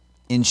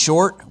In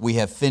short, we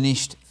have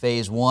finished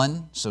phase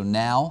 1, so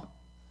now,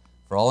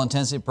 for all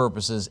intents and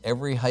purposes,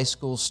 every high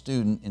school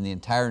student in the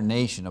entire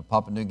nation of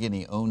Papua New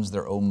Guinea owns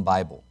their own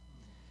Bible.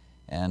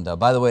 And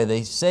by the way,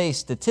 they say,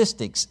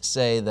 statistics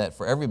say that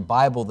for every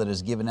Bible that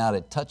is given out,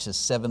 it touches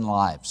 7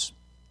 lives.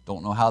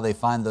 Don't know how they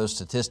find those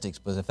statistics,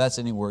 but if that's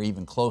anywhere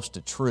even close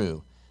to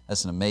true,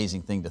 that's an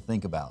amazing thing to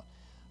think about.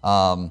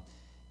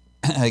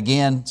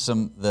 Again,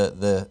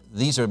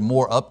 these are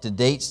more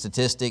up-to-date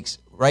statistics.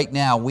 Right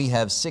now, we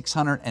have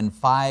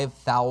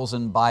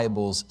 605,000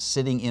 Bibles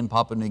sitting in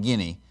Papua New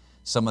Guinea.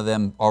 Some of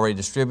them already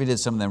distributed,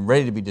 some of them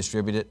ready to be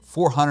distributed.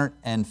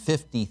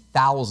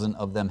 450,000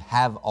 of them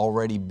have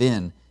already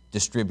been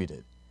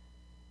distributed.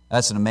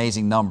 That's an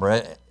amazing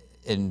number.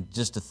 And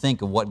just to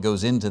think of what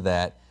goes into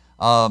that,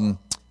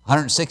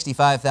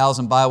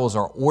 165,000 Bibles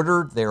are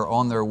ordered. They're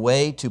on their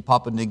way to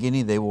Papua New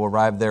Guinea. They will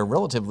arrive there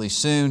relatively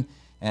soon.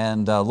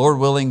 And Lord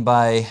willing,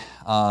 by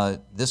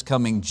this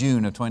coming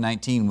June of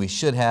 2019, we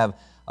should have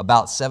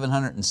about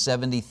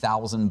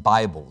 770,000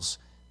 Bibles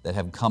that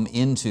have gone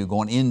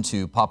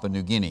into Papua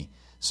New Guinea.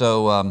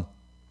 So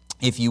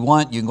if you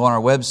want, you can go on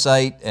our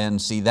website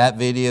and see that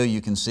video.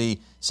 You can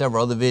see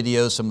several other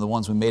videos, some of the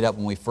ones we made up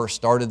when we first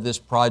started this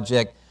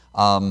project.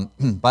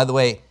 By the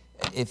way,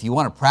 if you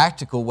want a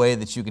practical way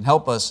that you can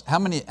help us, how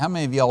many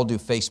of y'all do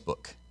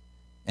Facebook?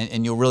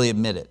 And you'll really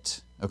admit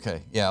it.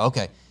 Okay, yeah,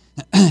 okay.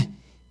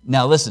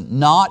 Now listen,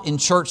 not in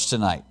church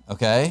tonight,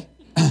 okay?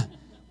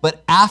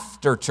 But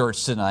after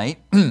church tonight,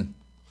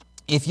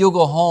 if you'll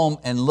go home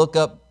and look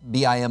up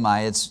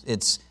BIMI,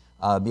 it's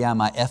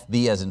BIMI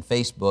FB as in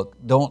Facebook.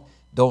 Don't.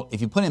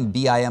 If you put in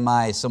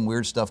BIMI, some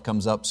weird stuff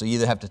comes up, so you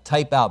either have to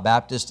type out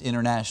Baptist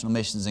International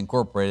Missions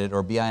Incorporated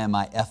or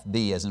BIMI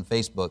FB as in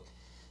Facebook.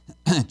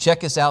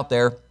 Check us out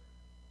there,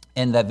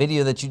 and that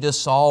video that you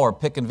just saw, or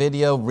pick a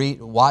video,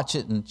 watch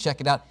it and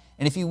check it out.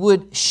 And if you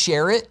would,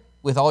 share it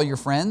with all your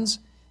friends,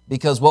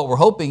 because what we're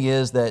hoping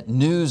is that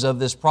news of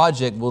this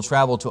project will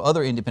travel to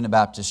other independent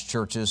Baptist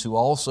churches who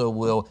also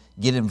will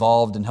get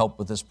involved and help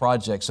with this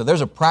project. So there's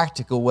a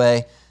practical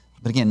way,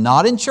 but again,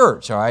 not in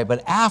church, all right,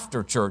 but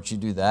after church you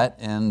do that,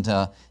 and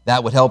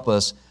that would help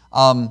us.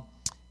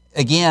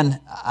 Again,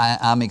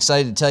 I'm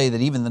excited to tell you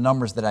that even the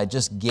numbers that I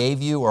just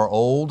gave you are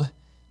old,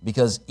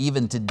 because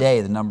even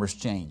today the numbers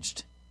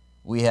changed.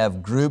 We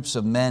have groups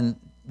of men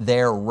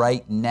there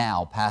right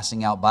now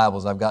passing out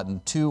Bibles. I've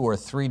gotten 2 or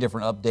 3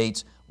 different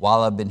updates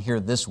while I've been here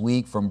this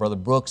week from Brother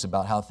Brooks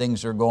about how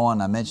things are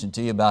going. I mentioned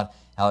to you about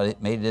how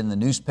it made it in the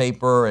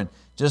newspaper, and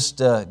just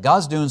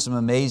God's doing some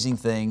amazing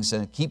things.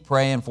 And keep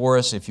praying for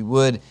us if you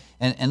would.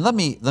 And let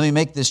me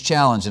make this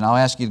challenge, and I'll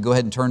ask you to go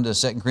ahead and turn to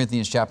 2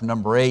 Corinthians chapter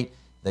number 8.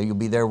 That you'll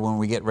be there when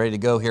we get ready to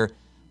go here.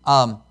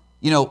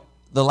 The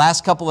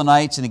last couple of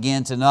nights and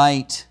again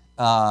tonight,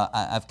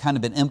 I've kind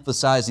of been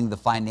emphasizing the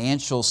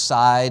financial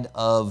side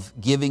of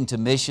giving to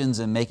missions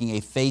and making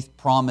a faith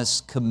promise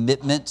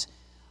commitment.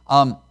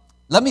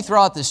 Let me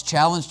throw out this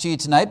challenge to you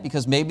tonight,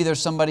 because maybe there's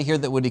somebody here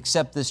that would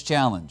accept this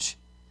challenge.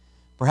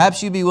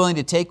 Perhaps you'd be willing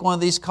to take one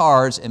of these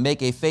cards and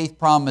make a faith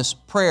promise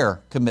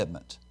prayer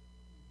commitment.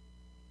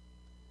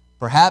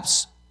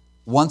 Perhaps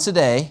once a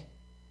day,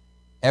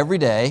 every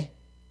day,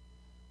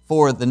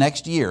 for the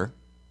next year,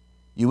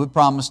 you would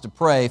promise to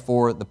pray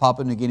for the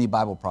Papua New Guinea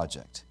Bible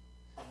Project.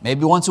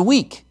 Maybe once a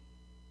week,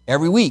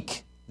 every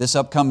week this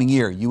upcoming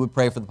year, you would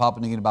pray for the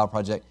Papua New Guinea Bible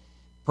Project.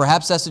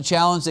 Perhaps that's a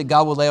challenge that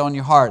God will lay on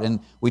your heart.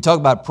 And we talk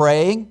about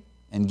praying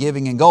and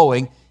giving and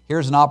going.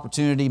 Here's an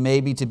opportunity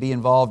maybe to be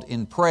involved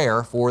in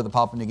prayer for the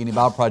Papua New Guinea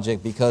Bible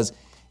Project, because,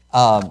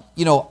 I'm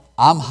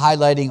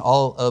highlighting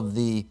all of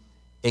the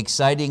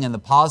exciting and the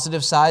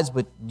positive sides,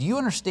 but do you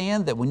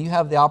understand that when you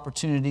have the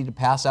opportunity to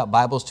pass out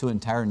Bibles to an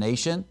entire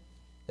nation,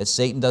 that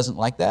Satan doesn't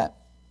like that?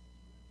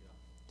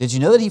 Did you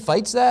know that he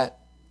fights that?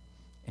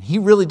 And he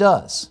really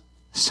does.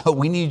 So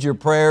we need your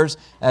prayers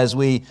as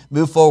we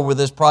move forward with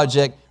this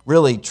project,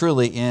 really,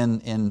 truly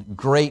in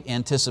great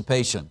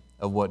anticipation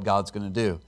of what God's going to do.